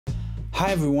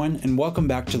Hi everyone, and welcome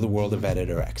back to the world of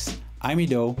EditorX. I'm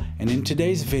Ido, and in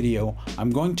today's video,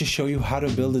 I'm going to show you how to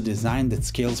build a design that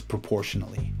scales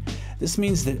proportionally. This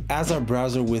means that as our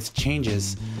browser width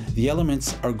changes, the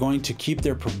elements are going to keep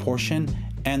their proportion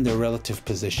and their relative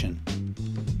position.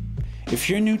 If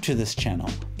you're new to this channel,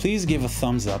 please give a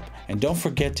thumbs up and don't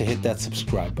forget to hit that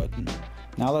subscribe button.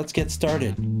 Now let's get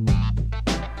started.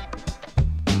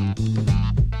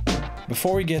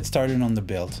 Before we get started on the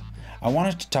build, I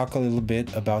wanted to talk a little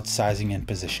bit about sizing and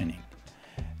positioning.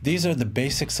 These are the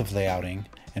basics of layouting,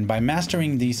 and by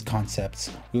mastering these concepts,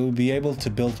 we will be able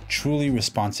to build truly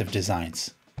responsive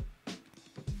designs.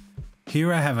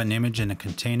 Here I have an image in a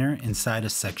container inside a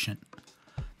section.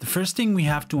 The first thing we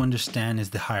have to understand is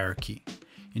the hierarchy.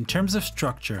 In terms of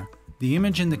structure, the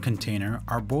image and the container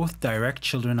are both direct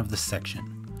children of the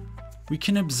section. We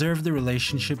can observe the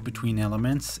relationship between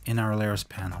elements in our layers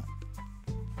panel.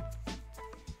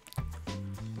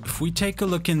 If we take a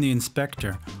look in the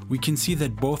inspector, we can see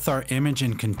that both our image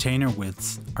and container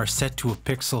widths are set to a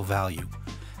pixel value.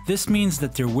 This means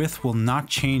that their width will not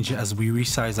change as we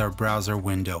resize our browser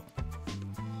window.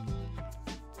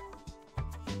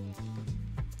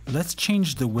 Let's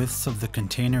change the widths of the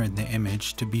container and the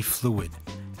image to be fluid.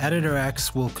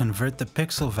 EditorX will convert the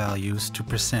pixel values to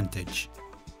percentage.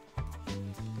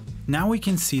 Now we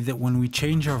can see that when we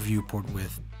change our viewport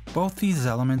width, both these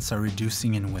elements are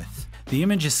reducing in width. The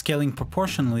image is scaling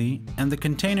proportionally and the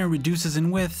container reduces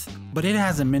in width, but it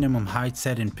has a minimum height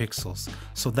set in pixels,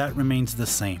 so that remains the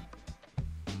same.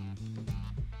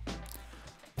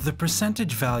 The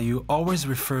percentage value always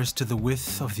refers to the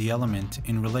width of the element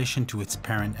in relation to its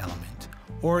parent element,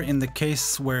 or in the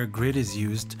case where a grid is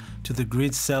used, to the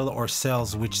grid cell or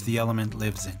cells which the element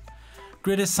lives in.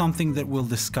 Grid is something that we'll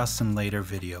discuss in later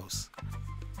videos.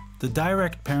 The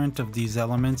direct parent of these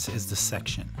elements is the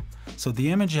section. So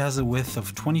the image has a width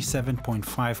of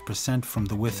 27.5% from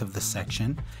the width of the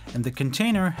section, and the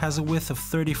container has a width of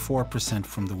 34%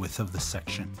 from the width of the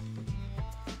section.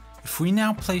 If we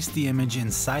now place the image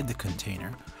inside the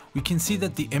container, we can see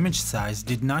that the image size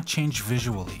did not change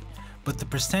visually, but the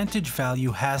percentage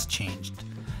value has changed.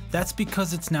 That's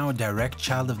because it's now a direct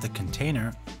child of the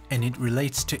container, and it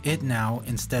relates to it now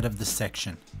instead of the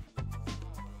section.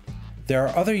 There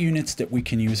are other units that we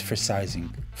can use for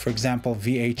sizing, for example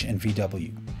VH and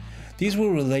VW. These will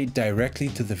relate directly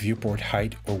to the viewport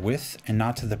height or width and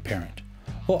not to the parent.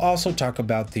 We'll also talk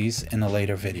about these in a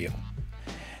later video.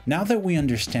 Now that we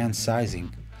understand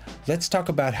sizing, let's talk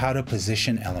about how to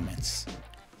position elements.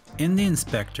 In the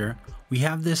inspector, we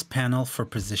have this panel for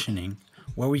positioning,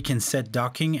 where we can set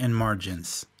docking and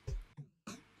margins.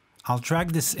 I'll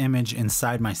drag this image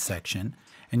inside my section,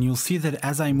 and you'll see that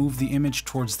as I move the image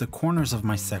towards the corners of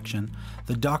my section,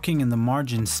 the docking and the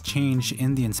margins change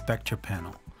in the inspector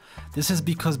panel. This is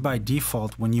because by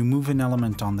default, when you move an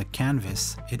element on the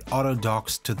canvas, it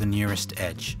auto-docks to the nearest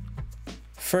edge.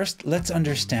 First, let's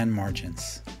understand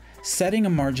margins. Setting a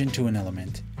margin to an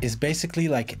element is basically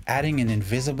like adding an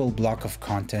invisible block of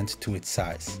content to its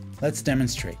size. Let's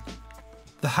demonstrate.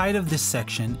 The height of this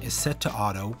section is set to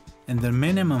auto, and the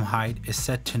minimum height is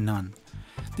set to none.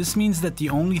 This means that the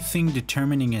only thing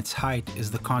determining its height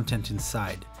is the content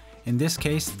inside. In this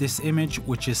case, this image,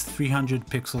 which is 300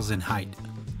 pixels in height.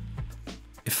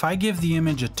 If I give the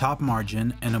image a top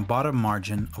margin and a bottom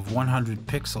margin of 100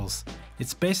 pixels,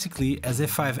 it's basically as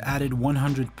if I've added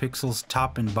 100 pixels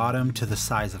top and bottom to the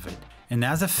size of it. And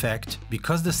as effect,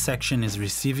 because the section is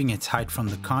receiving its height from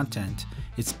the content,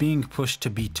 it's being pushed to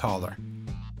be taller.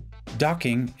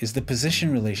 Docking is the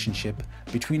position relationship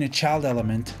between a child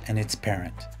element and its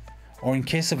parent, or in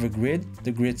case of a grid,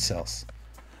 the grid cells.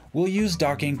 We'll use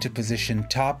docking to position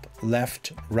top,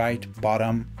 left, right,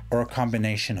 bottom, or a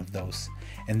combination of those,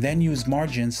 and then use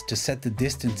margins to set the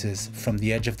distances from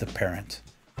the edge of the parent.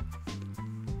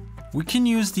 We can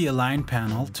use the Align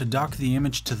panel to dock the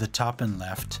image to the top and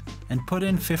left, and put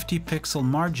in 50 pixel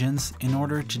margins in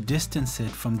order to distance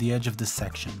it from the edge of the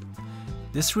section.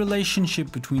 This relationship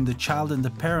between the child and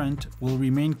the parent will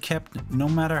remain kept no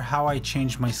matter how I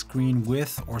change my screen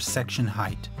width or section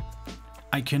height.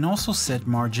 I can also set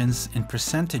margins in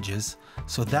percentages,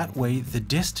 so that way the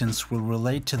distance will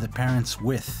relate to the parent's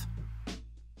width.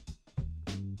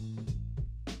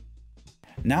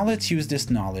 Now let's use this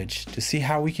knowledge to see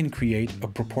how we can create a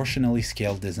proportionally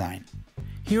scaled design.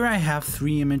 Here I have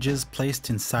 3 images placed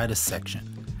inside a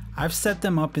section. I've set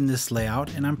them up in this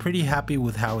layout and I'm pretty happy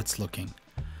with how it's looking.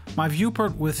 My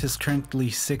viewport width is currently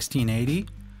 1680.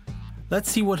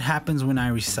 Let's see what happens when I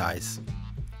resize.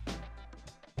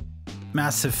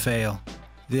 Massive fail.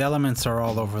 The elements are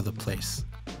all over the place.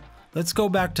 Let's go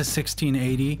back to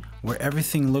 1680, where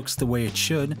everything looks the way it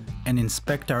should, and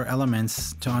inspect our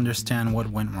elements to understand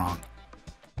what went wrong.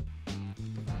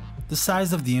 The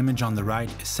size of the image on the right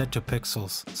is set to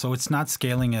pixels, so it's not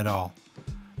scaling at all.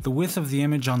 The width of the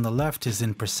image on the left is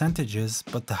in percentages,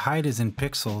 but the height is in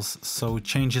pixels, so it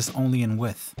changes only in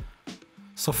width.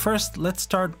 So first, let's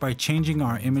start by changing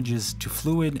our images to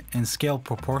fluid and scale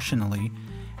proportionally,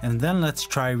 and then let's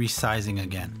try resizing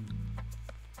again.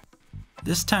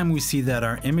 This time we see that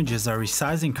our images are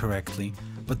resizing correctly,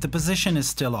 but the position is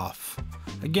still off.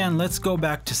 Again, let's go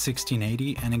back to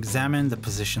 1680 and examine the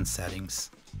position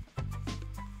settings.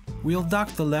 We'll dock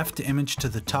the left image to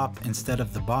the top instead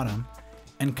of the bottom,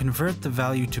 and convert the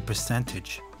value to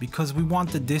percentage, because we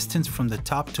want the distance from the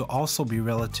top to also be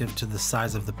relative to the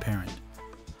size of the parent.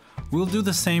 We'll do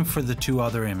the same for the two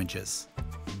other images.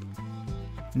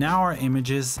 Now our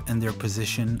images and their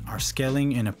position are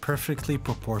scaling in a perfectly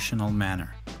proportional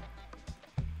manner.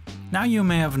 Now you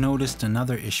may have noticed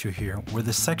another issue here where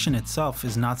the section itself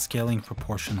is not scaling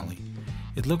proportionally.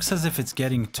 It looks as if it's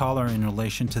getting taller in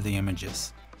relation to the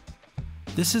images.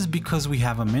 This is because we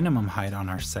have a minimum height on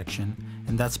our section,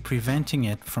 and that's preventing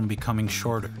it from becoming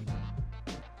shorter.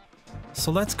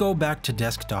 So let's go back to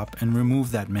desktop and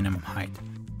remove that minimum height.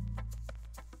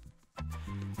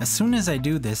 As soon as I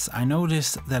do this, I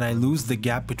notice that I lose the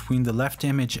gap between the left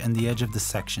image and the edge of the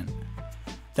section.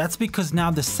 That's because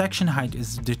now the section height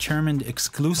is determined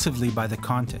exclusively by the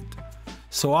content.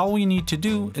 So all we need to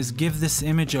do is give this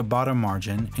image a bottom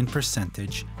margin in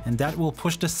percentage, and that will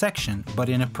push the section, but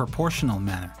in a proportional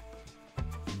manner.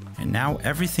 And now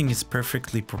everything is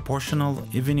perfectly proportional,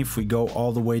 even if we go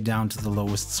all the way down to the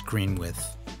lowest screen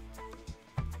width.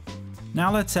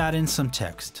 Now let's add in some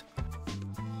text.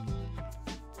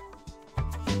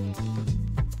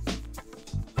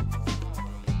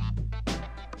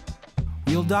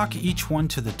 We'll dock each one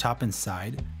to the top and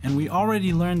side, and we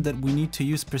already learned that we need to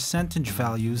use percentage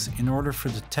values in order for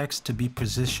the text to be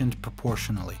positioned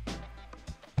proportionally.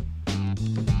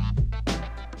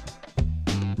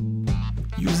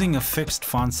 Using a fixed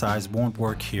font size won't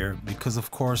work here because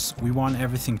of course we want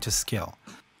everything to scale.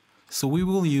 So we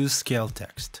will use scale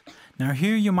text. Now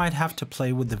here you might have to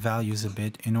play with the values a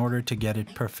bit in order to get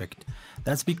it perfect.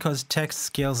 That's because text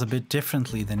scales a bit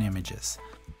differently than images.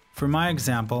 For my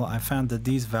example, I found that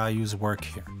these values work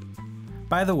here.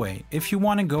 By the way, if you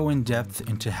want to go in depth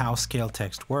into how scale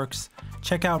text works,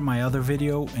 check out my other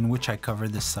video in which I cover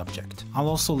this subject. I'll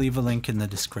also leave a link in the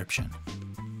description.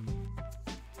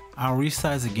 I'll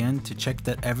resize again to check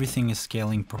that everything is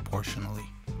scaling proportionally.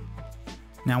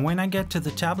 Now when I get to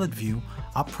the tablet view,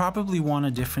 I'll probably want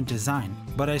a different design,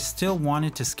 but I still want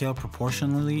it to scale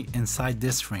proportionally inside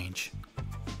this range.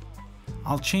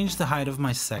 I'll change the height of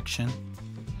my section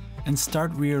and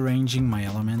start rearranging my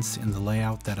elements in the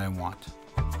layout that I want.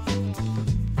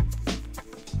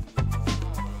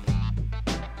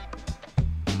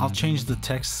 I'll change the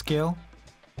text scale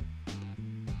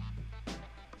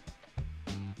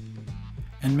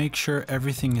and make sure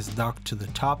everything is docked to the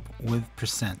top with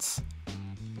percents.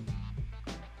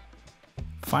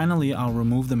 Finally, I'll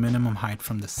remove the minimum height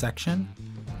from the section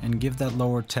and give that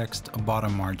lower text a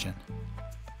bottom margin.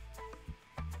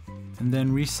 And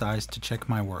then resize to check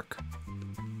my work.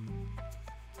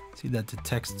 See that the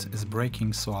text is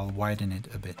breaking, so I'll widen it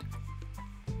a bit.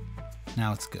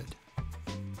 Now it's good.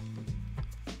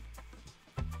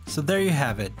 So there you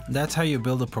have it. That's how you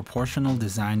build a proportional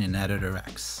design in Editor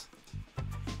X.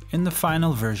 In the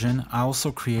final version, I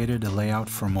also created a layout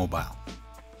for mobile.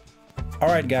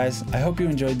 Alright guys, I hope you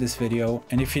enjoyed this video,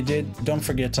 and if you did, don't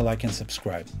forget to like and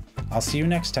subscribe. I'll see you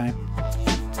next time.